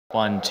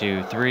1,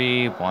 2,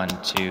 3. 1,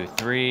 2,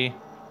 3.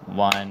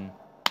 1,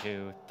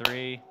 2,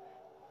 3.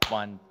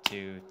 1,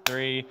 2,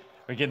 3.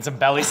 We're getting some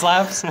belly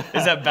slaps.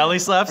 Is that belly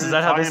slaps? Is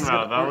that how this is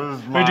about? gonna?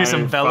 That was we do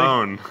some my belly.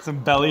 phone.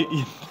 Some belly.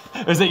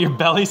 Is that your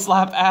belly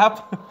slap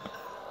app?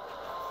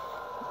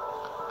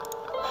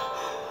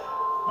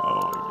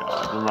 Oh my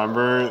god!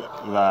 Remember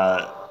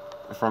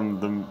that from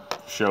the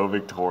show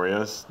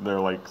Victorious? Their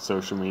like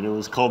social media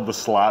was called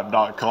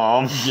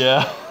theslap.com.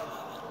 Yeah.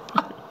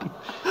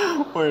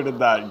 Where did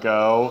that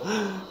go?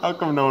 How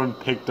come no one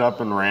picked up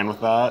and ran with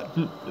that?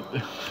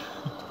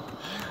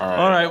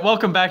 All right,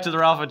 welcome back to the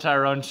Ralph and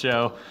Tyrone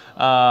show.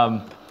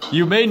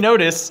 You may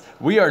notice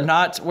we are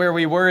not where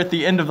we were at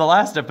the end of the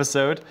last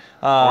episode.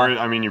 Or,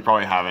 I mean, you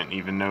probably haven't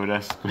even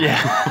noticed.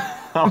 Yeah.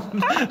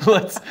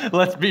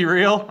 let's be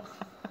real.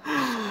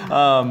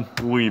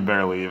 We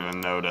barely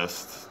even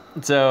noticed.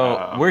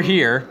 So we're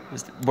here,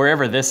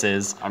 wherever this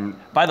is.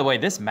 By the way,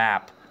 this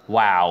map,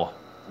 wow.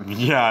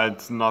 Yeah,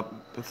 it's not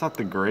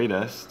the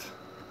greatest.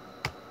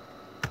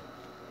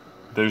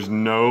 There's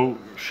no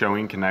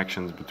showing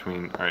connections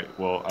between. All right,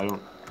 well, I don't. All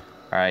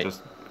right,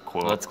 just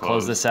let's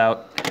close this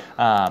out.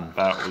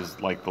 That was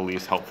like the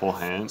least helpful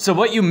hint. So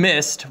what you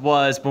missed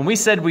was when we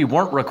said we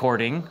weren't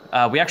recording,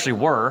 we actually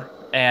were,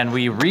 and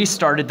we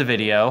restarted the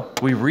video.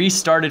 We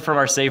restarted from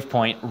our save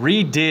point,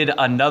 redid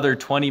another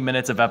 20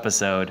 minutes of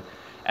episode,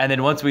 and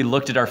then once we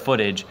looked at our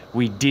footage,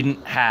 we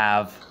didn't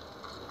have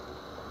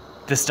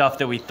the stuff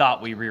that we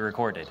thought we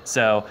re-recorded.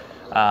 So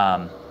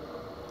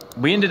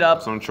we ended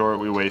up... So in short,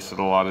 we wasted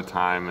a lot of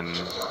time and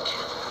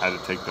had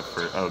to take the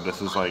first... Oh,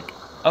 this is like...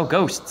 Oh,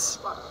 ghosts.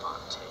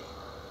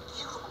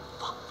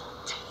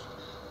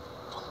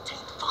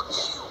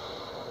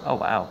 Oh,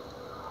 wow.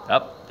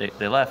 Oh,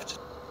 they left.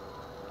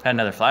 Had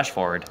another flash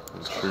forward.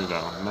 It's true,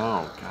 though.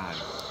 No, God.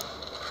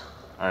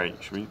 All right,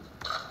 should we...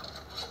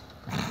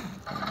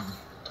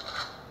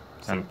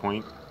 Same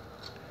point?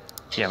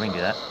 Yeah, we can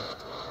do that.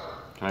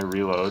 Can I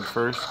reload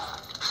first?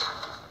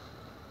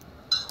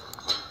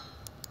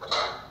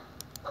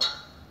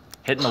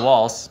 Hitting the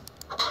walls.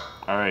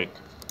 All right,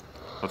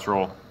 let's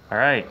roll. All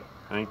right.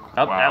 I think.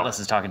 Oh, wow. Atlas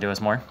is talking to us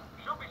more.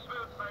 Should be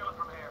smooth sailing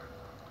from here.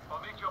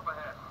 I'll meet you up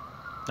ahead.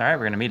 All right,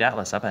 we're gonna meet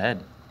Atlas up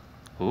ahead.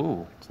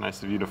 Ooh. It's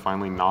nice of you to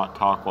finally not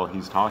talk while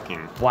he's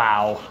talking.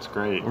 Wow. It's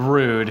great.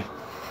 Rude.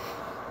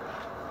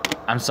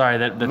 I'm sorry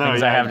that the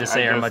things I have to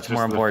say are much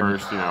more important. The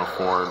first,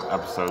 4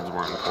 episodes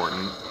weren't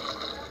important.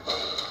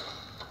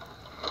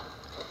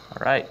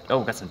 All right.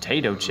 Oh, got some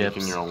Tato chips.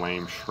 Making your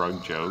lame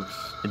shrug jokes.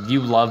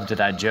 You loved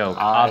that joke.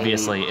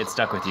 Obviously, it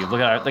stuck with you.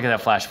 Look at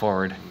that flash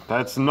forward.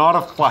 That's not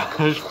a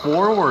flash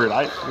forward.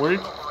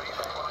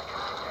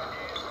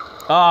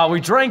 We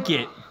drank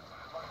it.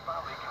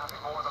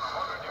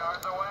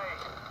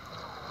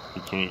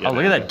 You can't get. Oh,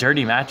 look at that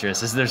dirty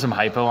mattress. Is there some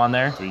hypo on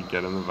there? Do you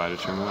get in the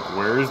vitamin?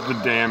 Where's the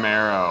damn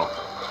arrow?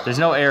 There's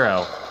no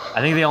arrow.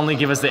 I think they only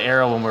give us the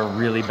arrow when we're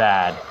really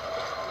bad.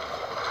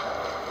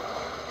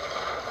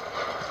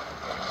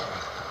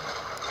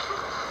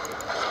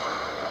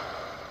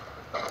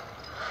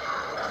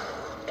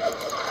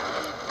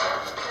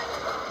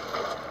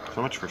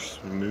 So much for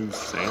smooth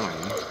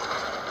sailing.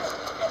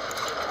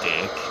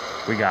 Dick.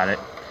 We got it.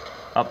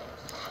 Up.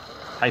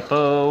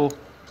 Hypo.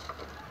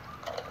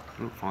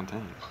 Ooh,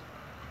 Fontaine.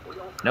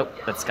 Nope,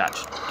 that's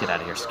Scotch. Get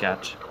out of here,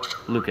 Scotch.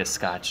 Lucas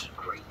Scotch.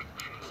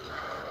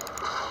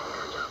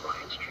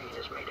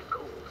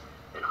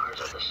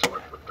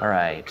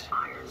 Alright,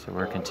 so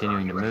we're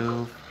continuing to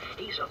move.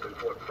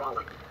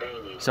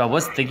 So I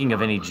was thinking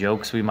of any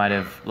jokes we might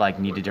have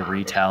needed to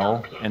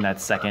retell in that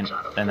second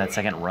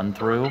run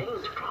through.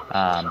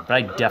 But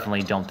I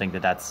definitely don't think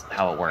that that's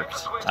how it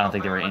worked. I don't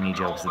think there were any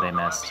jokes that they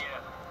missed.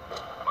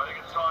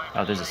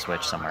 Oh, there's a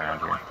switch somewhere around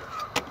here.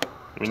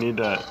 We need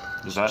to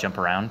jump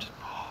around.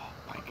 Oh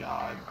my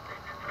God.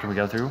 Can we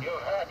go through?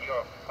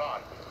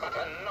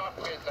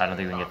 I don't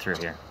think we can get through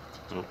here.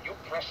 Nope.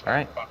 All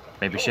right,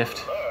 maybe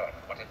shift.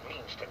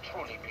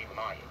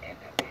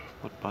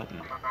 What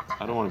button?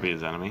 I don't want to be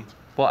his enemy.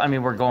 Well, I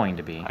mean, we're going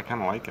to be. I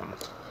kind of like him.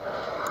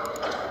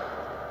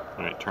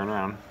 All right, turn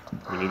around.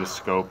 We need to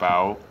scope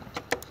out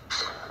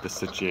the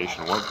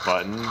situation. What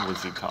button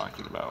was he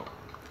talking about?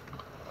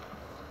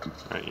 All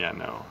right, yeah,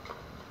 no.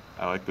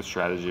 I like the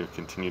strategy of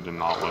continue to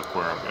not look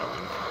where I'm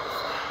going.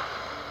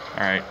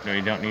 All right, no,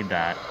 we don't need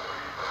that.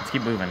 Let's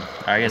keep moving.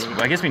 I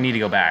guess we need to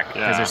go back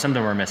because there's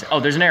something we're missing. Oh,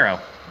 there's an arrow.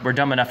 We're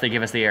dumb enough they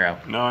give us the arrow.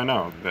 No, I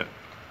know.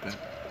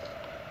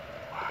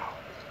 Wow.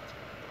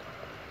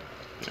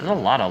 There's a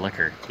lot of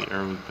liquor. The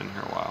arrow's been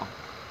here a while.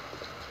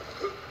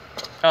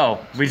 Oh,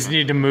 we just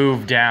need to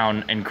move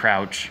down and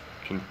crouch.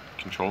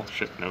 Control?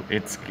 Shit, nope.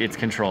 It's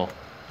control.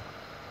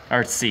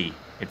 Or it's C.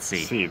 It's C.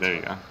 C, there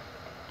you go. Are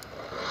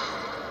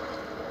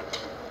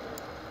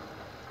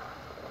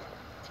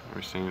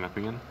we standing up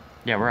again?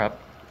 Yeah, we're up.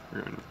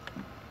 We're going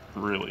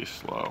really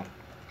slow.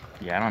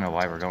 Yeah, I don't know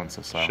why we're going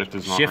so slow. Shift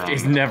is not Shift run.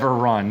 is never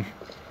run.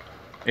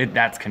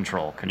 That's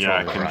control.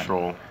 Control. Yeah,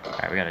 control. All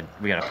right,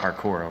 we got a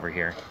parkour over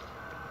here.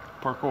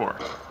 Parkour.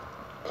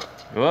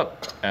 Whoop.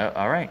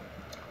 All right.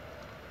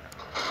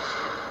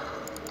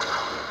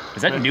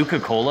 Is that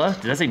Nuka-Cola?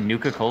 Did I say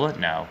Nuka-Cola?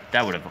 No,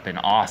 that would have been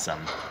awesome.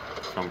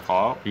 From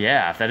Fallout?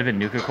 Yeah, if that had been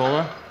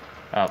Nuka-Cola.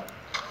 Oh.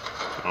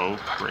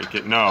 Oh, break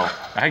it. No.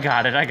 I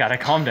got it.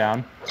 Calm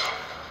down.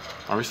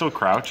 Are we still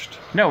crouched?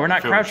 No, we're not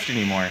I feel crouched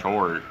anymore.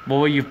 Short. Well,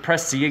 will you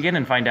press C again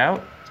and find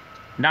out?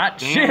 Not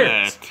Damn shit.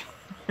 it.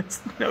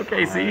 It's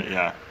okay, see?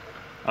 Yeah.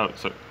 Oh,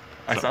 so.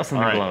 I saw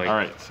something glowing.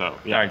 Alright, so.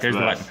 Yeah, Alright, there's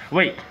the button.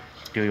 Wait,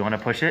 do we want to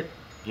push it?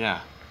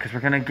 Yeah. Because we're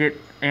going to get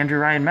Andrew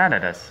Ryan mad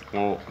at us.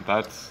 Well,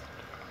 that's.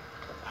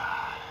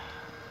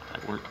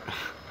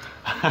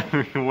 I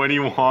mean, what do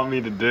you want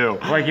me to do?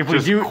 Like if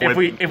Just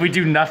if we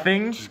do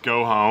nothing, just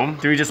go home?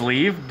 do we just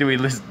leave? Do we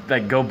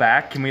like go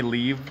back? Can we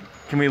leave?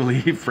 Can we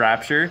leave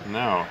Rapture?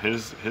 No,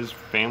 his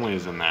family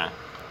is in there.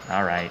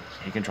 All right,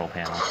 a control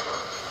panel.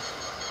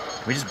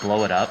 Can we just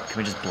blow it up? Can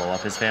we just blow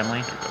up his family?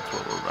 I think that's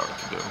what we're about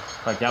to do.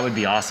 Like that would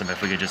be awesome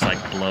if we could just like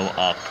blow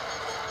up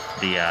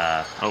the.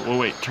 Oh, well,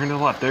 wait, turn to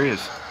the left. There he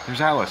is. There's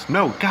Alice.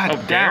 No, God,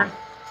 Oh, down.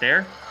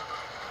 there.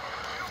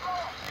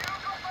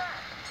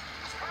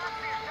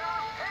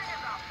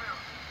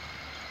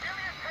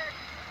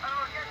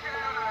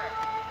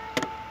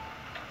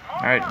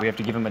 All right, we have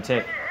to give him a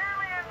tick.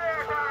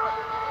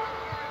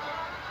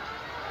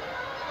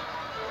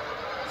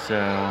 So,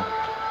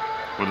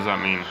 What does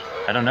that mean?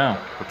 I don't know.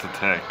 What's a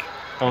tick?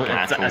 Oh, Like an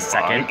it's a actual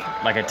second,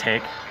 bug? like a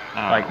tick. Oh.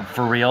 Like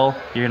for real,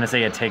 you're gonna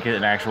say a tick is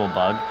an actual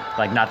bug,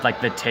 like not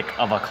like the tick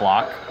of a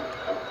clock.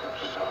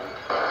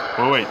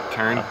 Oh, wait,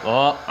 turn.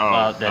 Well, that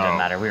oh. doesn't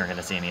matter. We weren't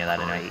gonna see any of that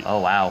anyway. Right. Oh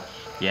wow,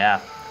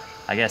 yeah.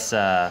 I guess.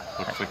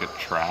 Looks like a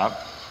trap.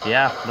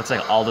 Yeah, looks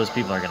like all those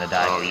people are gonna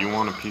die. Oh, you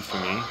want a piece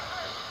of me?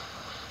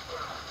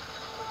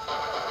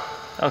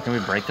 Oh, can we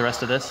break the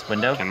rest of this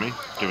window? Can we?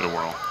 Give it a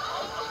whirl.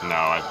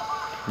 No,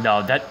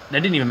 No, that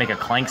didn't even make a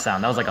clank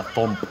sound. That was like a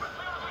thump.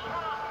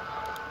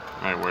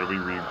 Alright, where do we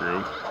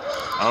regroup?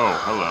 Oh,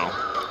 hello.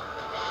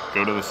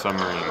 Go to the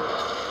submarine.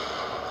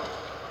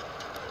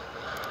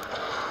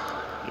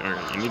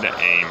 You need to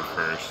aim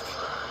first.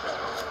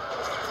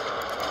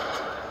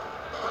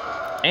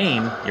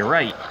 Aim? You're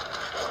right.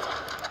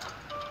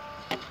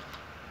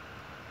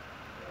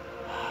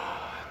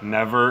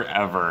 Never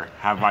ever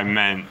have I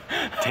meant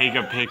take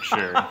a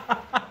picture.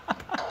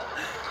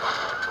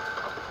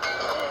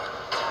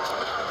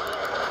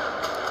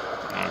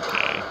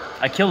 Okay.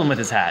 I killed him with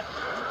his hat.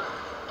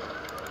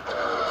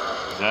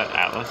 Is that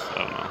Atlas?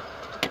 Oh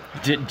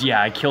no.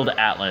 Yeah, I killed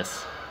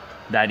Atlas.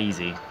 That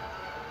easy.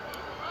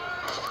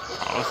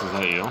 Atlas, is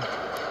that you?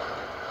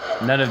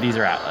 None of these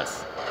are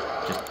Atlas.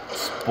 Just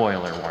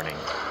spoiler warning.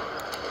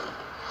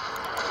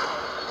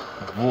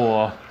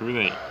 Whoa. Who are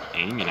they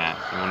aiming at?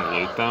 You want to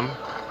loot them?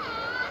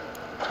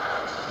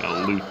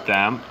 Gonna loot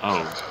them?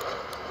 Oh.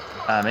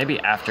 Maybe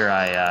after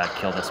I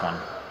kill this one.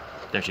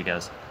 There she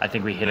goes. I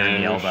think we hit her in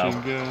the There elbow.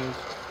 she goes.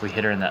 We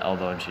hit her in the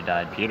elbow and she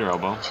died. Peter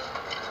elbow.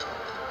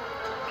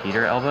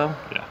 Peter elbow?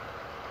 Yeah.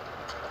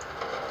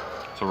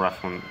 It's a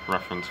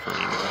reference for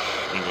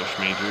English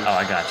majors. Oh,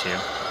 I got you.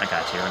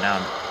 And now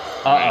I'm...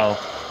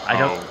 Uh-oh. I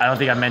don't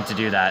think I meant to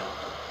do that.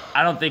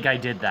 I don't think I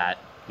did that.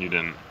 You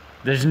didn't.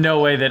 There's no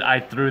way that I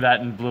threw that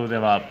and blew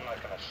them up. Like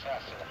an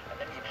assassin, and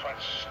then you try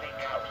to sneak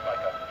out like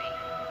a thief.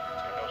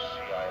 You're no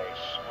CIA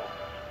spook.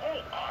 Who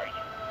are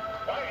you?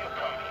 Why do you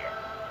come here?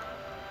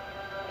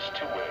 There's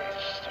two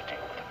ways to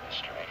deal with a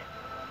mystery.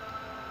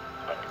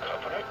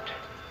 Uncover it,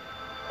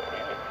 or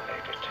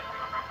eliminate it.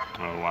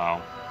 Oh,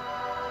 wow.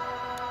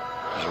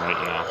 He's right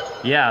now.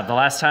 Yeah, the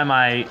last time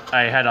I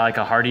had like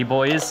a Hardy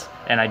Boys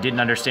and I didn't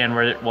understand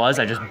where it was,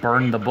 I just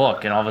burned the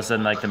book and all of a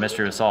sudden like the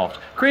mystery was solved.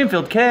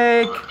 Cream-filled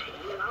cake!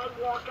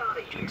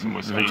 Drink some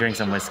whiskey. We drink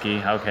some whiskey,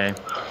 okay.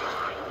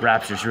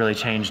 Rapture's really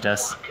changed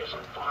us.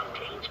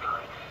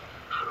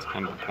 That's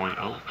kind of the point.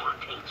 Oh.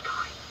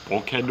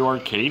 Bulkhead to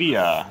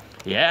Arcadia.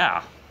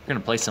 Yeah, we're gonna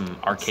play some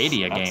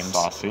Arcadia That's games.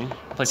 saucy.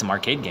 Play some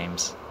arcade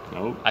games.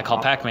 Nope. I call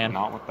Pac-Man.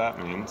 Not what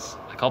that means.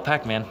 I call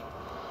Pac-Man.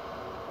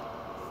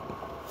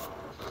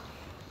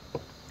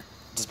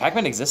 Does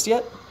Pac-Man exist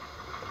yet?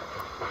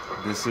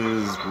 This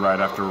is right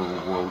after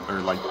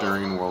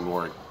during World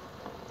War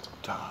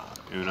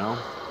Uno?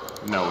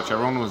 No,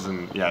 whichever one was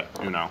in, yeah,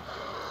 Uno.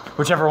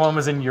 Whichever one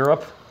was in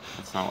Europe.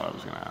 That's not what I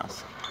was going to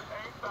ask.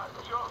 Ain't that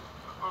just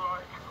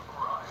like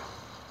Ryan?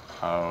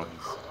 Oh,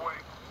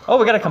 Oh,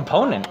 we got a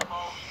component.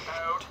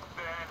 Out,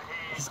 then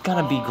He's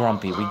gonna be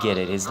grumpy, we get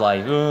it. He's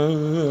like,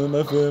 oh,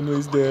 my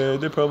family's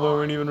dead. They probably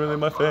weren't even really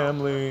my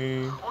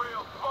family. we'll find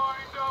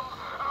him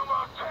and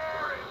we'll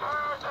tear his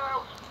heart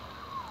out.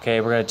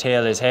 Okay, we're gonna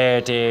tear his hair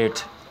out.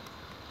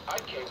 I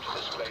came to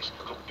this place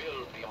to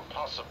build the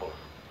impossible.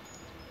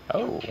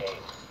 Oh. Came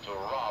to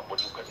rob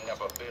what you could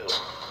never build.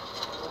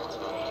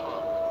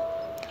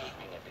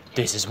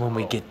 This is when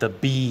we get the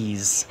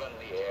bees. Even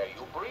the air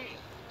you breathe,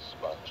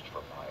 sponged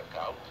from my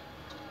account.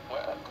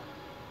 Well,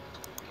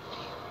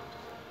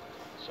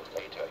 so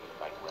later you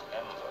might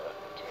remember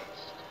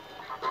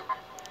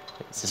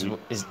the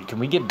taste. Can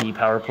we get bee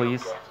power,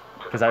 please?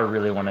 Because I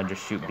really want to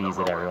just shoot bees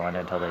at everyone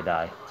until they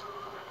die.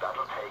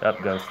 Up,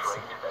 ghosts.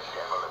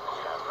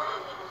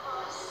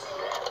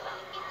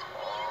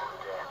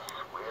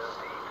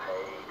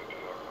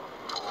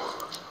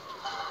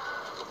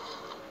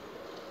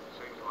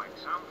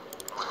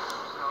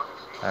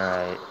 All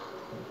right.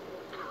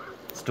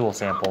 Stool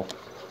sample.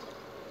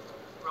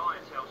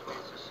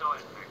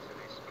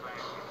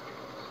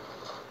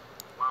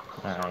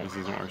 All right. This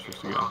isn't where we're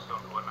supposed to go.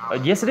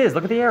 Yes, it is.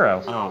 Look at the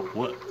arrow. Oh,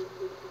 what?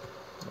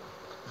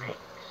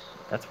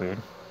 That's weird.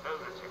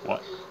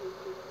 What?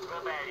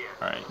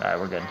 All right. All right,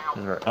 we're good.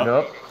 Oh.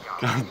 Nope.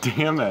 God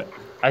damn it.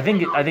 I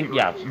think,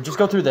 yeah. Just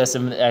go through this,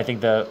 and I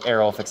think the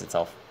arrow will fix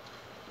itself.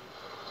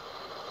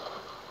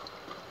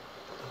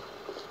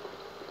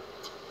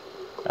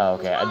 Oh,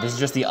 okay. This is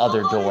just the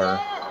other door.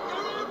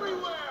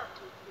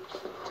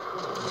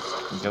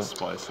 Nope.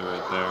 Splicer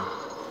right there.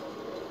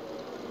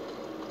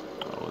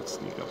 Oh, let's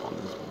sneak up on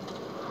this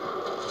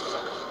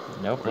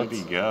one. Nope. Where'd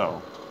he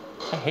go?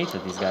 I hate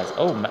that these guys.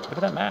 Oh, look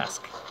at that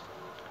mask.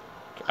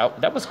 Oh,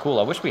 that was cool.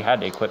 I wish we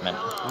had equipment.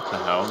 What the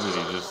hell? Did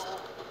he just...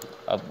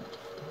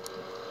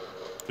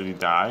 Did he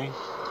die?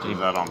 Or was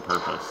that on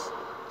purpose?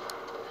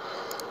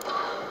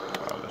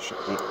 Wow, this shit...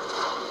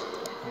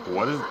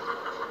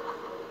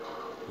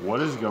 What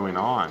is going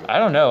on? I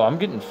don't know. I'm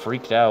getting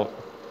freaked out.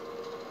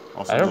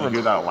 Also, did you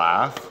hear that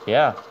laugh?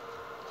 Yeah.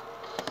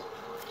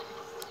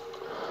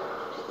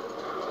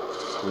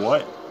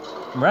 What?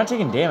 We're not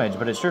taking damage,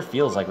 but it sure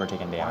feels like we're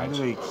taking Why damage.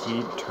 do they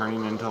keep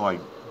turning into, like,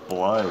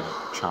 blood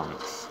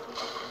chunks?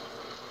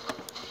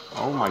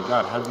 Oh my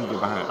god, how did he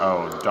get behind it?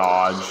 Oh,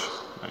 dodge.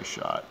 Nice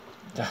shot.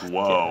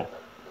 Whoa.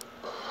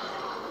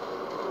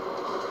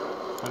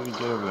 How did he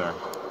get over there?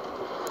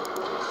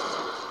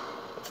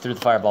 Threw the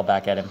fireball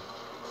back at him.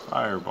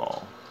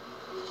 Fireball.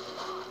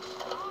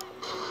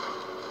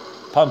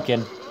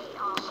 Pumpkin.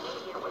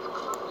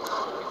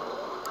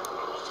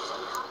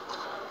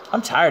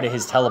 I'm tired of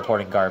his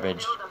teleporting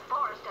garbage.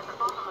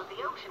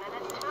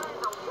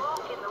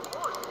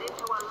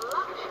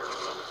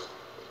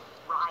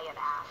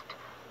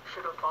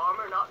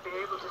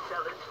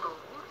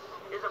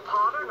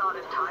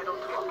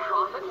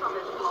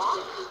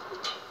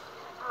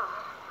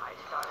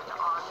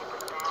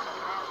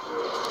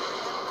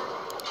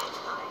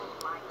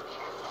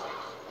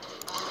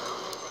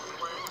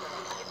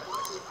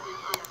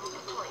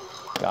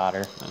 Got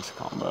her. Nice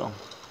combo.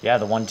 Yeah,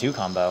 the 1-2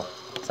 combo.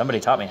 Somebody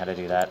taught me how to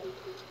do that.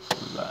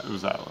 It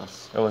was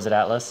Atlas. Oh, was it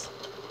Atlas?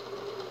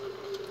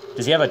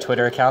 Does he have a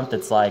Twitter account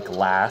that's like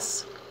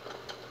Lass?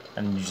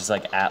 And you just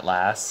like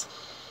 @Lass?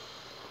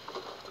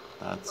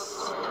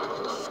 That's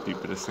the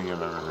stupidest thing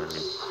I've ever heard.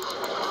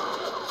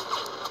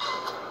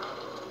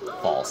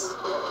 False.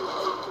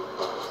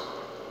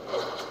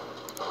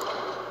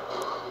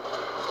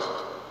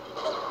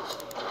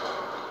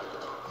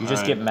 You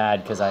just get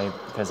mad because I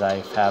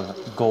have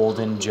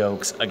golden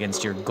jokes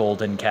against your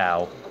golden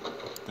cow.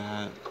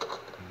 That...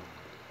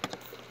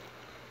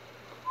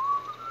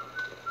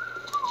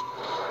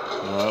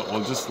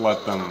 We'll just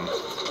let them,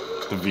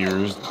 the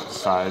viewers,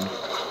 decide.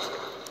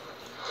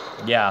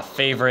 Yeah,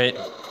 favorite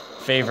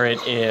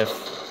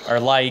if, or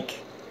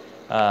like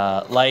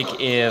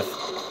if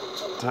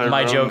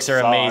my jokes are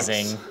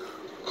amazing.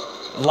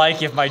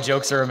 Like if my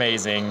jokes are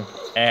amazing,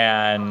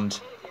 and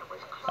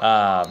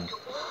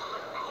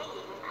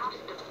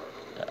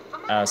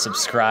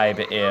subscribe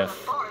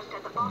if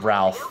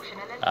Ralph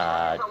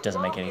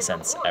doesn't make any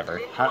sense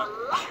ever.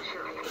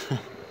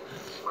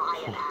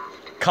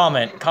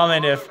 Comment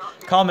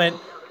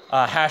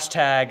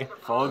hashtag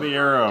follow the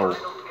arrow,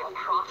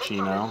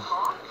 Chino.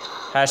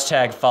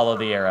 Hashtag follow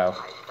the arrow.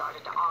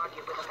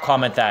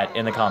 Comment that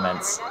in the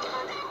comments.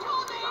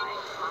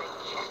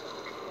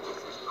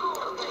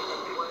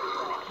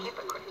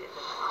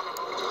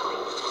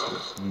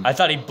 I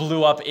thought he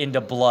blew up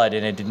into blood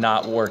and it did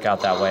not work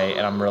out that way,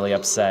 and I'm really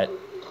upset.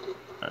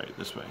 Alright,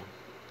 this way.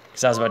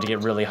 Because I was about to get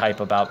really hype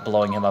about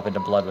blowing him up into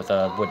blood with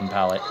a wooden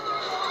pallet.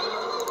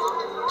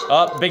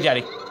 Oh, Big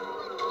Daddy.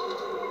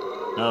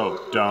 No,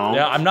 don't.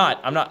 Yeah, I'm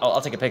not. Oh,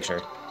 I'll take a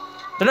picture.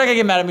 They're not gonna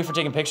get mad at me for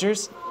taking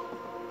pictures.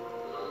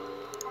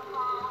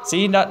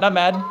 See, not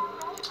mad.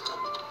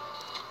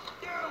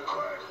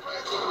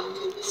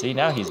 See,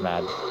 now he's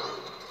mad.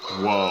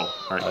 Whoa.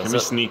 Alright, can we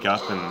sneak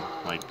up and,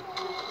 like,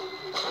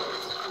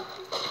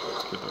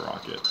 get the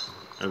rocket?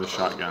 Or the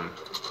shotgun?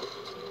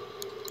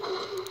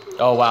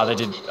 Oh, wow, they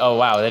did. Oh,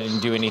 wow, they didn't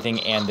do anything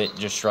and it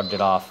just shrugged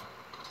it off.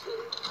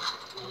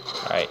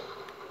 Alright.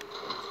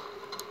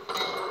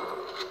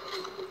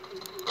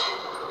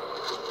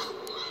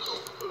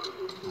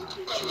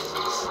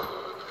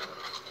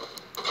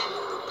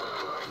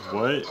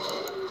 What?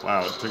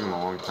 Wow, it took him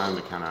a long time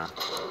to kind of...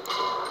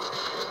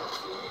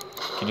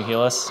 Can you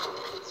heal us?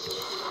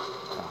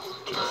 Oh,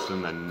 just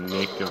in the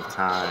nick of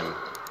time.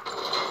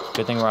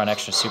 Good thing we're on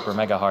extra super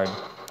mega hard.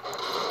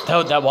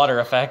 That water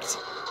effect.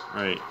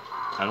 Right.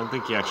 I don't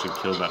think he actually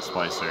killed that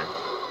splicer.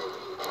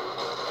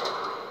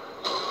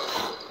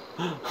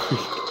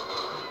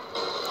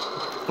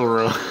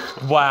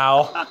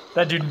 Wow.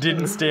 That dude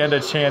didn't stand a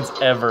chance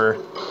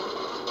ever.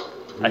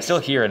 I still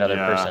hear another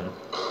person.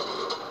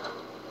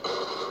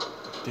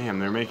 Damn,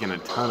 they're making a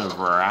ton of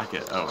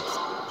racket. Oh,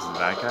 is it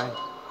that guy?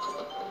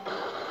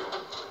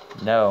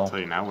 No. I'll tell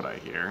you now what I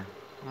hear.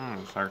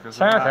 Circus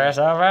of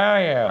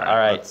value. All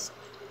right.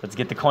 Let's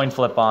get the coin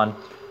flip on.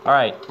 All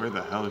right. Where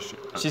the hell is she?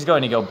 She's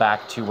going to go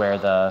back to where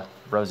the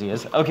Rosie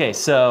is. Okay,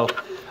 so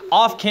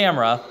off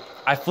camera,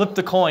 I flipped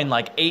the coin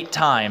like 8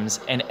 times,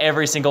 and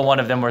every single one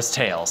of them was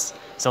tails.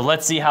 So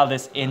let's see how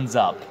this ends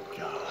up.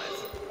 God.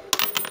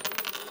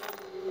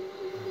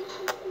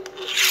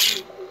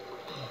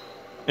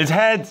 It's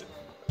heads.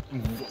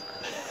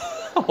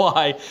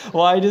 Why?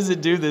 Why does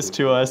it do this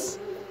to us?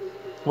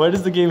 Why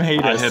does the game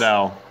hate us? I hit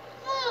L.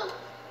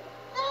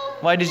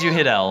 Why did you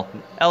hit L?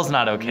 L's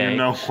not okay. You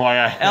know why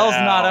I hit L's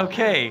L. not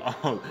okay.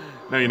 Oh,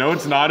 no, you know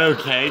it's not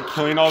okay?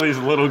 Killing all these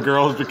little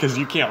girls because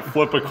you can't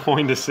flip a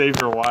coin to save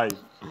your life.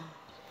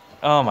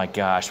 Oh my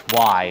gosh,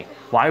 why?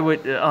 Why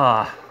would,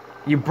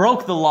 you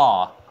broke the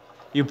law.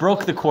 You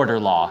broke the quarter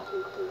law.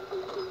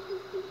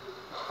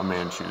 A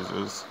man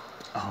chooses.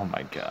 Oh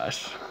my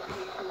gosh.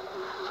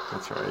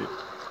 That's right.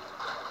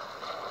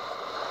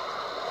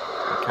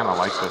 I kind of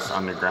like this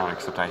underground,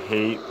 except I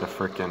hate the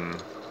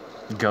frickin'...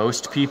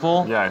 Ghost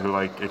people? Yeah, who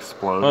like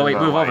explode. Oh wait,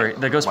 move over.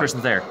 The ghost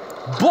person's there.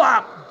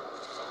 Blah!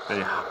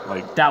 They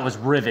like... That was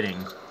riveting.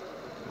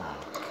 Oh,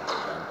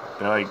 God.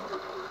 They like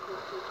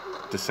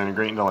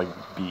disintegrate into like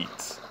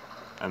beets,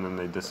 and then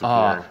they disappear.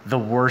 Oh, the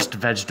worst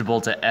vegetable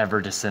to ever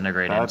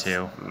disintegrate That's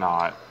into.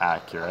 not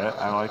accurate.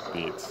 I like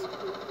beets.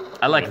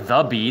 I like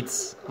the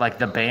Beats, like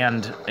the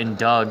band in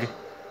Doug.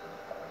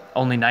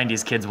 Only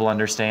 90s kids will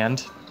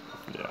understand.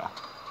 Yeah.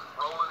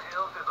 Rolling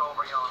Hills is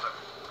over yonder,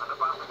 and the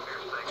passenger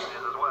station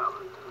is as well.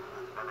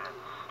 And then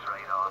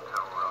straight on to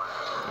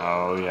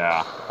Royal. Oh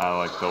yeah. I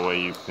like the way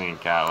you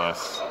think,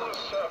 Atlas.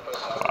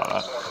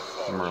 Wow, that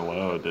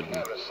Merlot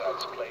didn't.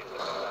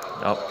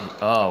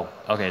 Oh,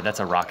 okay, that's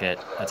a rocket.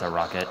 That's a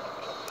rocket.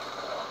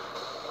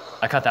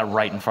 I caught that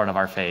right in front of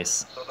our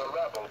face.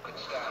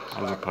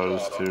 As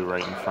opposed to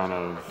right in front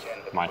of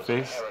my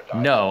face.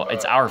 No,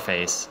 it's our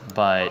face,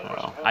 but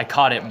Oh. I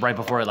caught it right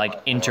before it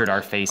like entered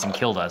our face and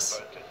killed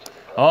us.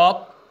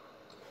 Oh,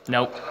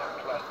 nope.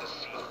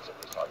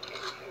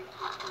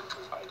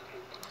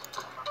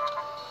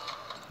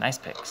 Nice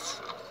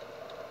picks.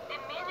 The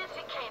minute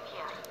we came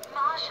here,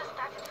 Masha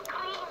started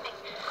screaming,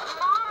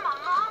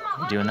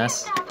 Mama, You doing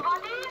this? what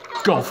is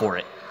that? Go for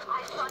it.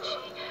 I thought she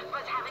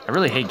was having I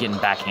really hate getting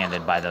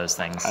backhanded by those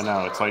things. I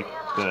know, it's like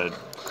the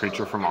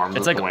creature from Armed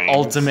It's with like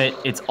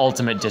Wings.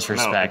 ultimate No,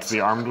 disrespect. it's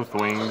the Armed with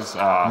Wings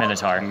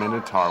Minotaur.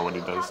 Minotaur, what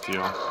he does to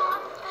you.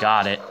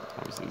 Got it.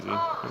 That was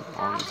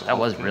easy. That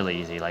was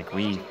really easy. Like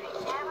we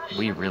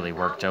really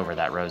worked over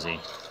that Rosie.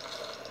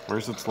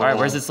 Where's its little... All right,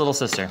 where's its little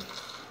sister?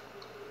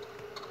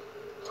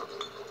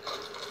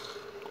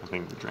 I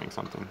think we drank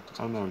something.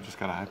 Oh no, we just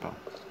got a hypo.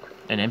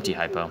 An empty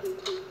hypo. All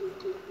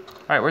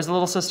right, where's the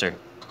little sister?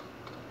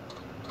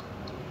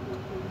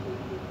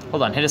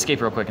 Hold on, hit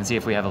escape real quick and see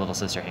if we have a little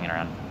sister hanging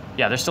around.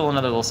 Yeah, there's still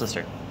another little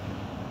sister.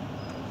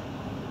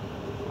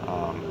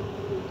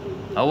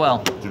 Oh well.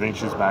 Do you think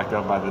she's backed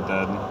up by the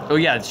dead? Oh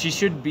yeah, she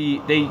should be.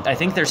 I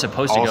think they're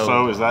supposed to go.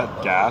 Also, is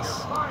that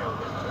gas?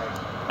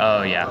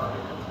 Oh yeah.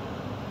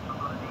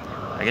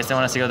 I guess they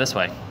want us to go this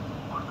way.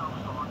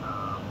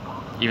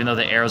 Even though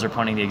the arrows are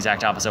pointing the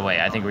exact opposite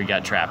way, I think we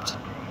got trapped.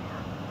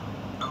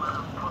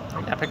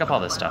 We gotta pick up all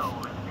this stuff.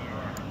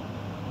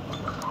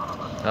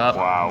 Oh,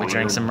 Wow, we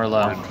drank some We're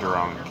Merlot.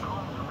 drunk.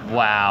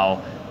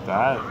 Wow.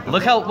 That...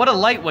 Look what a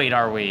lightweight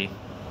are we?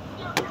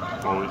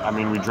 Well, I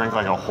mean, we drank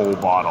like a whole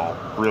bottle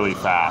really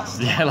fast.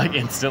 Yeah, like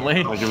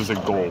instantly. Like it was a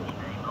gulp.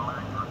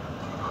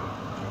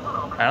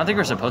 I don't think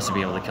we're supposed to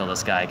be able to kill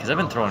this guy, because I've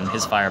been throwing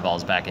his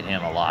fireballs back at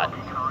him a lot.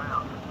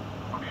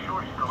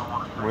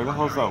 Where the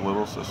hell's that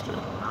little sister? You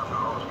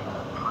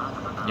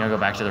wanna go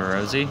back to the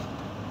Rosie?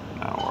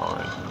 No, we're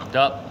alright.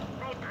 Up.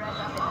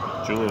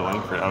 Julia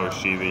Langford. Oh, is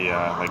she the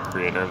like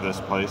creator of this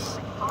place?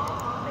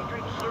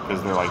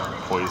 Because they're like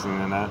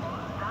poisoning that.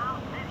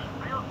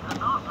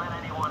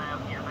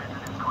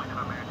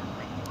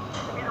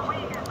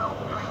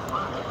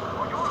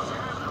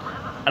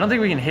 I don't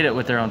think we can hit it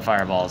with their own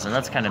fireballs, and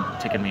that's kind of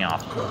ticking me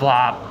off.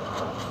 Blop.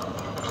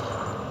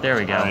 There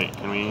we go. Alright,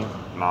 can we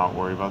not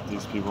worry about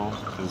these people?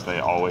 Because they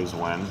always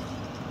win.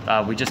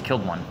 We just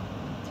killed one.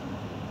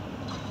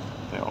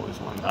 They always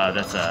win.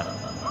 That's a...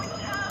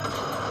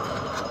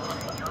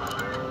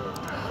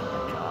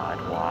 God,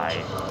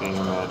 why?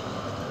 Damn it.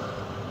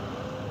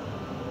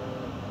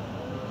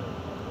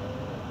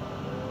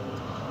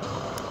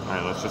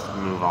 Alright, let's just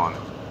move on.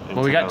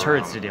 Well, we got into the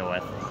turrets room. to deal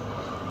with.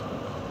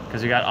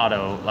 Because we got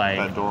auto, like...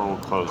 That door will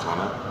close, won't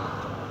it?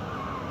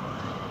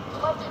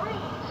 Latrice.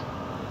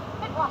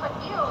 It wasn't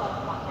you,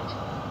 was it?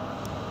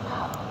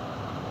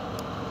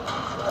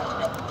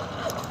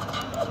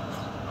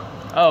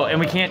 Oh, and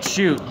we can't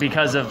shoot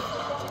because of...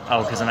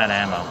 Oh, because I'm out of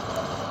ammo.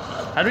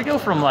 How do we go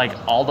from, like,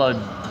 all the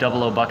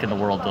 00 buck in the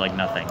world to, like,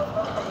 nothing?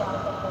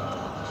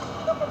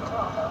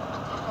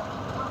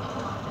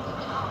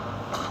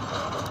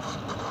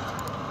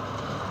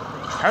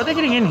 How are they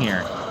getting in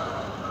here?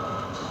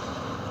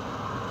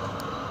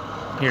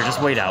 Here,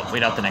 just wait out.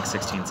 Wait out the next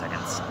 16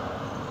 seconds.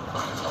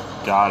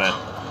 Got it.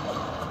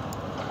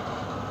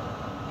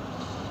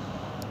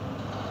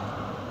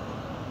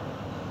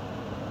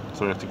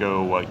 So we have to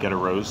go, what, get a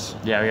rose?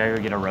 Yeah, we gotta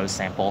go get a rose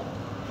sample.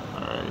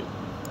 Alright.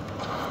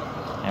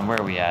 And where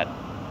are we at?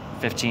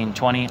 15,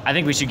 20? I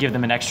think we should give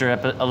them an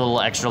a little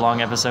extra long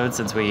episode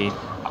since we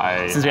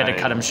had to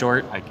cut them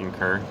short. I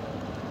concur.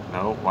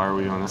 No, why are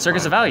we doing this?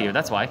 Circus of Value,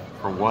 that's why.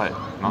 For what?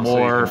 Not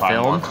More so you can buy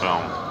film? more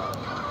film.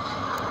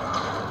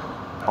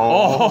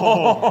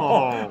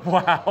 Oh.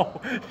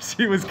 Wow.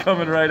 She was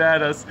coming right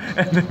at us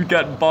and then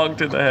got bonked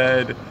in the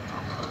head.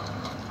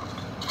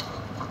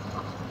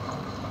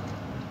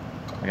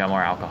 We got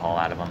more alcohol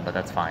out of them, but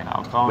that's fine.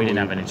 Alcohol. We didn't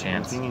have any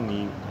chance. Anything you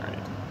need. All right.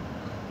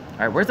 All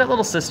right, where's that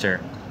little sister?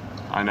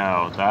 I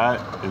know,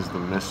 that is the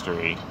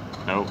mystery.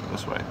 Nope,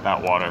 this way.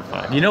 That water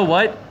thing. You know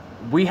what?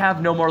 We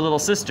have no more little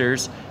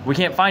sisters. We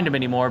can't find them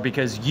anymore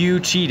because you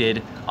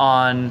cheated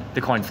on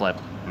the coin flip.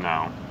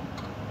 No.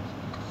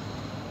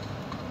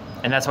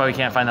 And that's why we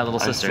can't find that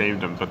little I sister. saved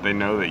them, but they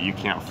know that you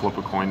can't flip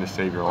a coin to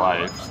save your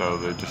life, so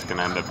they're just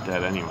gonna end up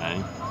dead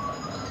anyway.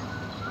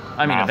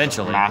 I mean,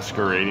 eventually.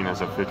 Masquerading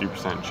as a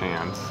 50%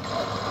 chance.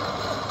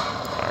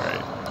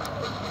 Alright.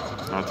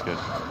 That's good.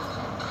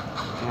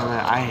 Damn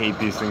it, I hate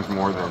these things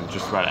more than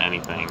just about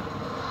anything.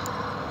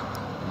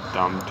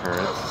 Dumb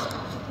turrets.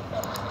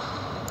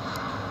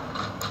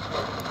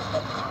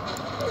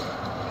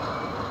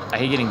 I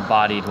hate getting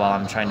bodied while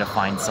I'm trying to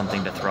find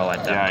something to throw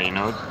at them. Yeah, you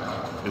know,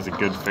 is a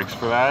good fix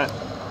for that?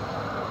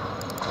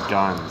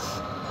 Guns.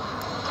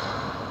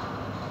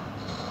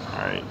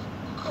 Alright.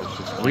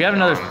 We have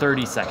another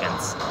 30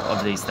 seconds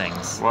of these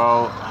things.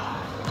 Well,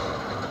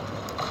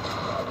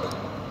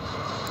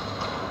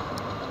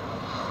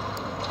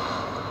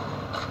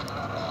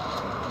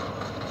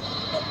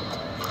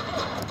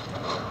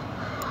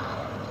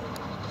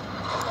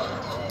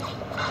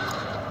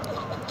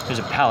 There's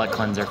a palate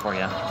cleanser for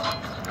you. nice.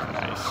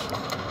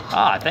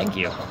 Ah, thank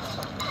you.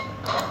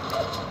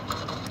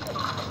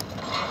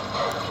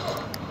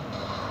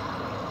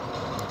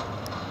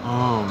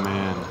 Oh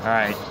man. All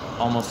right,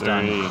 almost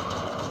done.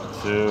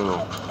 3, 2.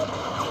 All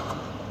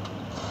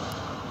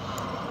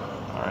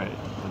right,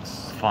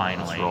 let's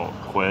Finally. roll.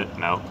 Quit.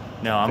 No.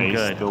 No, I'm Face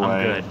good. the I'm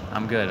way. good.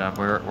 I'm good.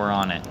 We're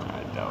on it.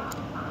 I doubt.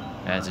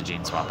 That's a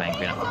gene swap bank.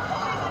 Yeah.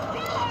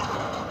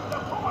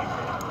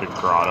 Big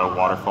grotto,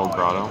 waterfall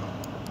grotto.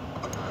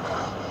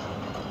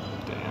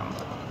 Damn.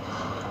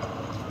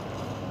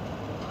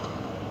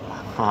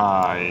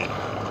 Hi.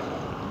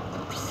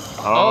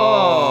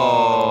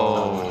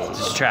 Oh.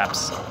 Just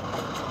traps.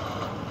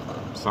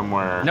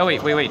 Somewhere. No,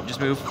 wait. Just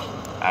move.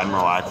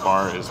 Admiral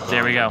Akbar is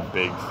There we go.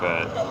 Big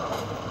fit.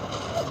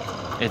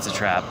 It's a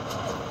trap.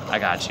 I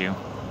got you.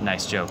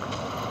 Nice joke.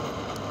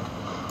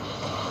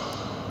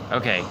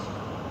 Okay.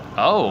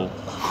 Oh.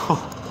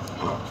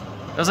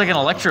 That was like an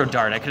electro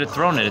dart. I could have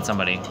thrown it at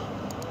somebody.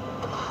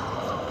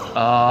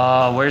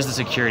 Where's the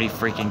security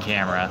freaking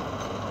camera?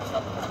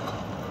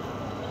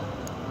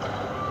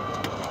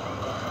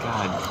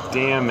 God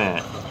damn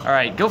it. All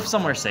right, go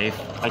somewhere safe.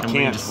 I and we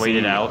can't just wait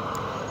it see. out.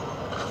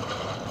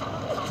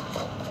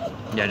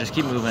 Yeah, just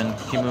keep moving.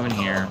 Keep moving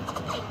here.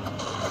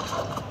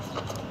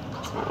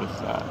 What was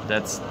that?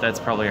 That's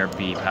probably our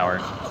B power.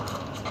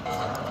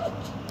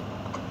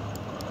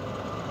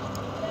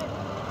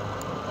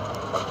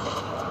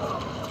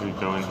 Should we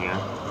go in here?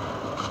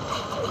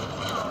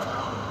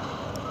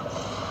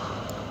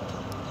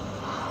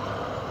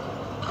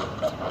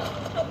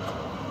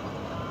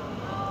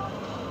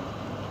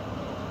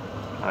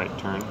 Alright,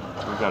 turn.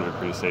 We've got to be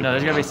pretty safe. No,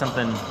 there's gotta be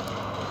something.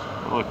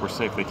 Oh, look, we're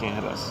safe. They can't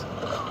hit us.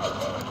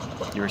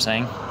 You were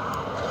saying?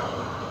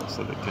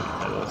 So they couldn't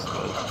hit us,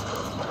 but...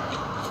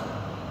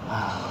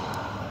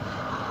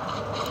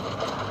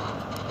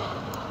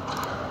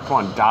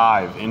 Come on,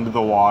 dive into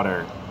the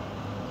water.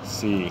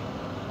 See.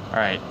 All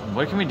right,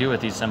 what can we do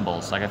with these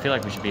symbols? Like, I feel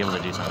like we should be able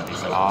to do some of these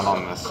symbols. Not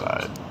on this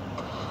side.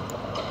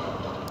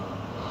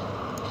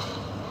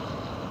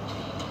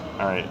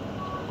 Alright,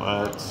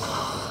 let's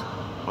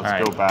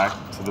right. go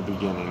back to the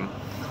beginning.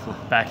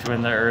 Back to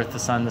when the Earth, the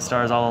Sun, the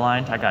stars all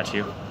aligned. I got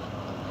you.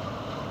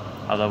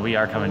 Although we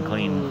are coming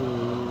clean.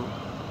 All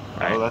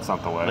right, Oh, that's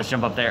not the way. let's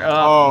jump up there.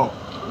 Oh,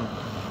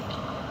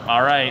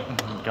 All right,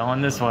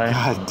 going this way.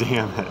 god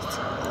damn it.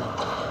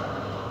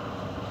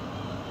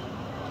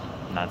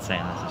 I'm not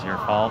saying this is your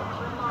fault,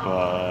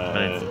 but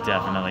it's But...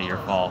 definitely your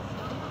fault.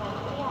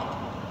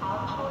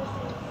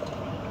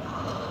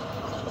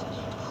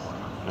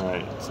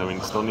 Alright, so we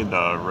still need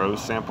the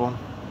rose sample.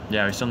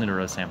 Yeah, we still need a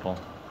rose sample.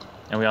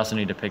 And we also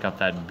need to pick up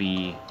that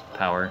B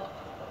power.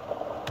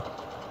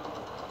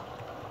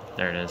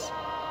 There it is.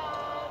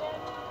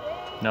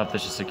 Nope,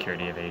 that's just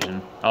security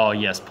evasion. Oh,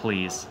 yes,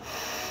 please.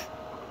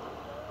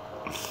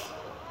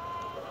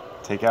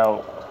 Take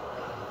out...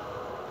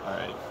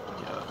 Alright,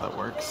 yeah, that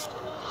works.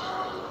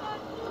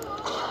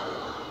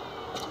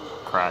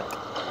 Crack.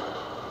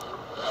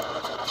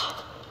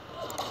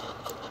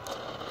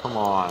 Come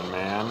on,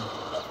 man.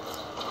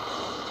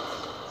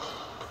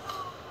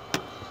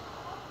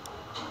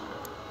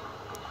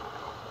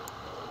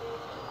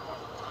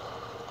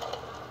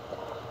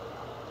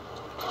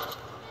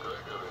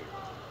 Gregory,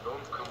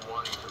 don't come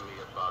whining to me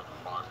about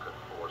market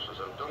forces,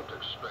 and don't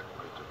expect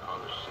me to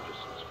punish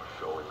citizens for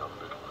showing a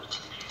little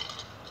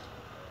prestige.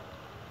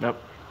 Nope.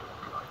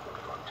 Like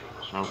confronting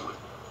us Nope. with,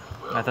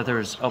 well, I thought there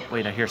was. Oh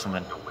wait, I hear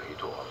something.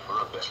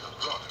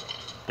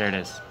 There it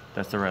is.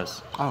 That's the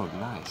rose. Oh,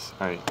 nice.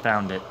 All right.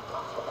 Found it.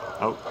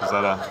 Oh, is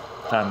that a?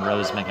 Found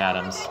Rose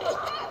McAdams.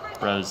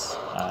 Rose.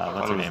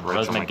 What's her it was name?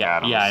 Rachel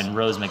McAdams. Yeah, and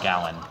Rose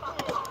McGowan.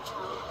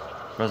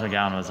 Rose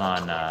McGowan was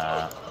on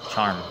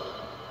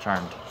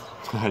Charmed.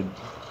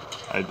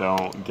 I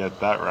don't get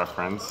that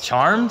reference.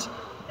 Charmed?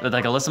 With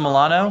like Alyssa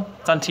Milano?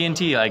 It's on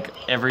TNT like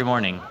every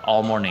morning,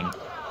 all morning.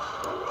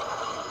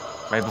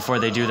 Right before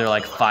they do their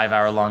like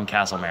 5-hour-long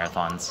castle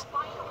marathons.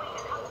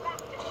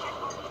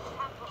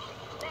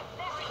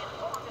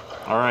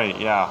 All right,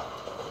 yeah.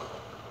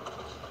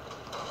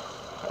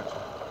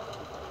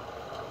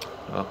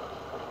 Oh.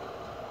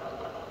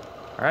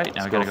 All right,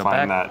 now Let's we gotta go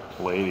find back.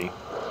 that lady.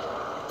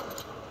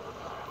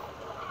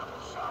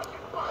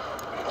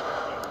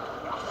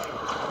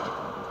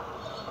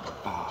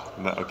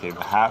 Okay,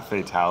 the hat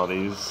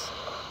fatalities.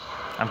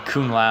 I'm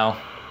Kung Lao.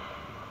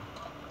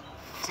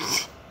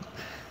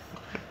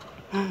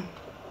 You're a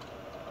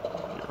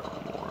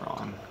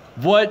moron.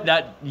 What?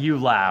 That you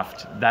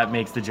laughed. That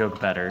makes the joke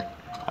better.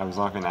 I was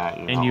laughing at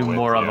you. And not you with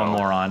more of a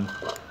moron.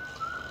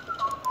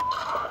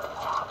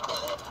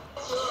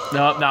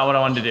 Nope, not what I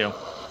wanted to do.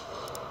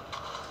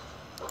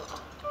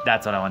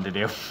 That's what I wanted to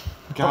do.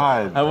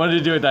 God. I wanted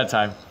to do it that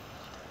time.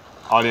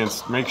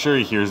 Audience, make sure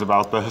he hears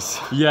about this.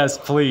 Yes,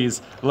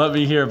 please. Let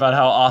me hear about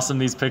how awesome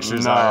these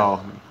pictures are.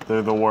 No,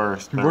 they're the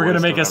worst. We're going to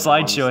make a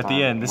slideshow at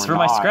the end. This is for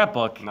my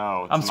scrapbook.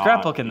 No, I'm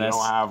scrapbooking this.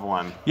 You don't have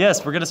one.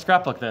 Yes, we're going to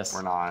scrapbook this.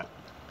 We're not.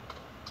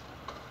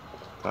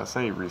 Did that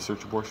say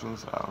research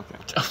abortions? Oh,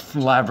 okay.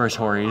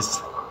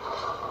 Laboratories.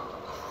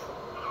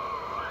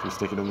 Can you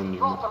stick it in the new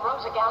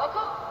Rosa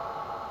Gallagher?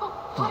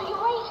 What are you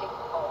waiting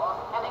for?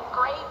 An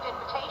engraved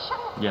invitation?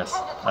 Yes,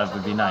 that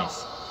would be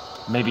nice.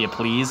 Maybe a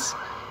please.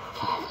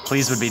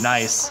 Please would be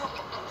nice.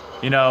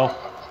 You know,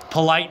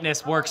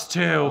 politeness works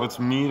too. Let's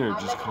meet her.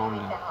 Just calm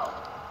down.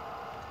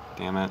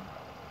 Damn it.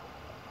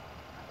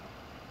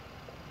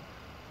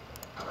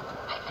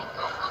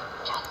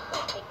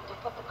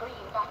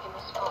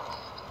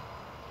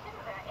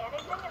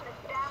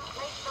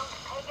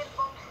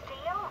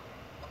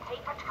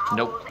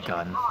 Nope,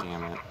 gun.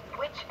 Damn it.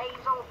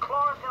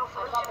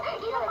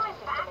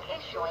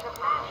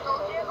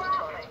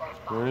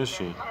 Where is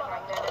she?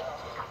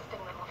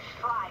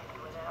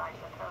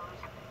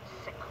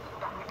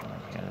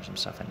 Yeah, there's some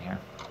stuff in here.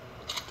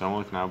 Don't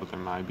look now, but there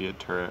might be a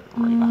turret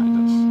right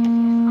behind us.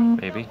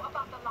 Maybe.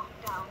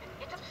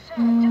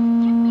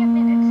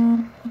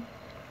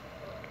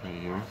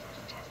 Right here.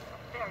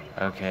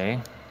 Okay.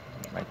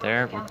 Right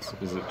there.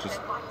 Is it just...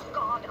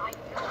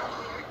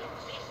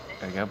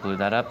 There we go. Blew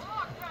that up.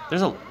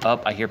 There's a...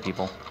 Oh, I hear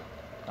people.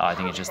 Oh, I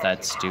think it's just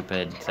that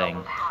stupid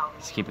thing.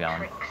 Just keep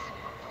going.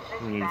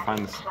 We need to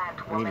find this.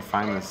 We need to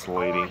find this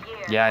lady.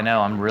 Yeah, I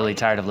know. I'm really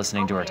tired of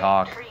listening to her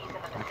talk.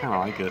 I kind of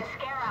like it.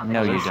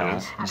 No, There you she don't.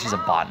 is. She's a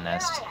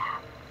botanist.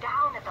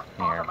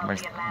 Here,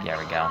 where's... There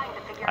we go.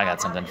 I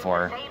got something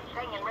for her.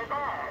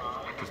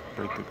 Just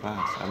break the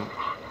glass. I don't...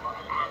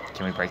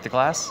 Can we break the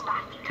glass?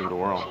 Give it a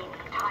whirl.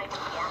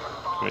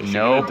 Wait, is she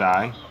Nope. gonna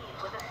die?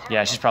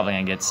 Yeah, she's probably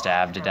gonna get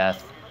stabbed to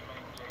death.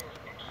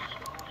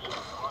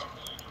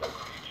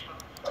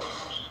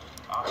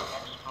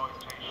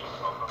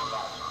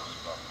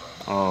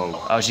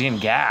 Oh. Oh, she's getting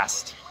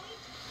gassed.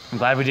 I'm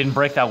glad we didn't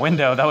break that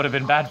window. That would have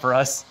been bad for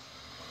us.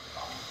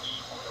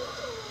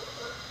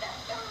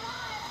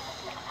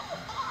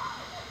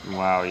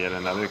 Wow, yet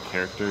another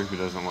character who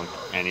doesn't look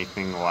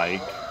anything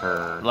like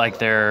her. Like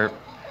they're...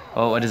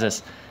 Oh, what is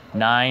this?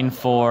 9,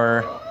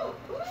 4,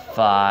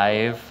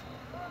 5,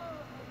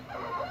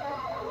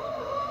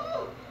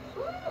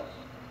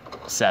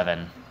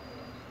 7.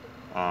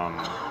 Are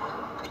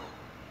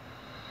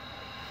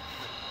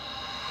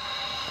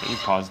you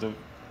positive?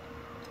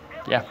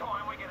 Yeah.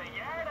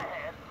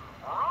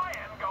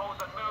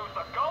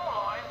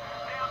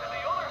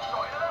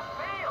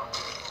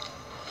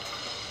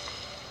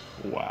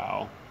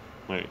 Wow.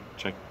 Wait,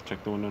 check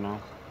the window now.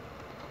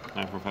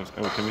 945.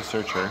 Oh, can we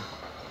search her?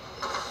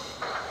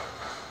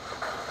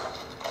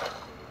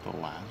 The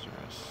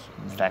Lazarus.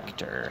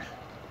 Vector.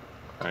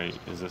 Right,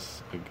 is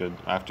this a good...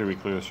 After we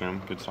clear this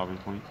room, good stopping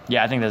point?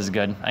 Yeah, I think this is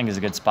good. I think this is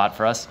a good spot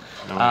for us.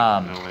 No,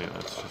 wait,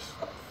 let's just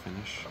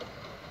finish.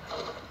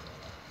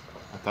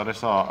 I thought I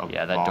saw a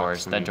Yeah, that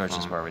box in door's the just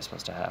front. where we're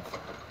supposed to have.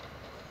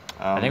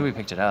 I think we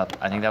picked it up.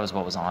 I think that was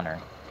what was on her.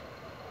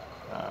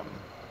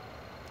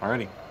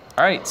 Alrighty.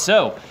 All right,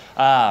 so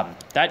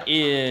that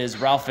is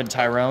Ralph and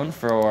Tyrone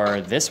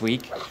for this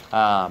week.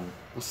 We'll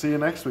see you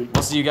next week.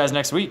 We'll see you guys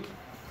next week.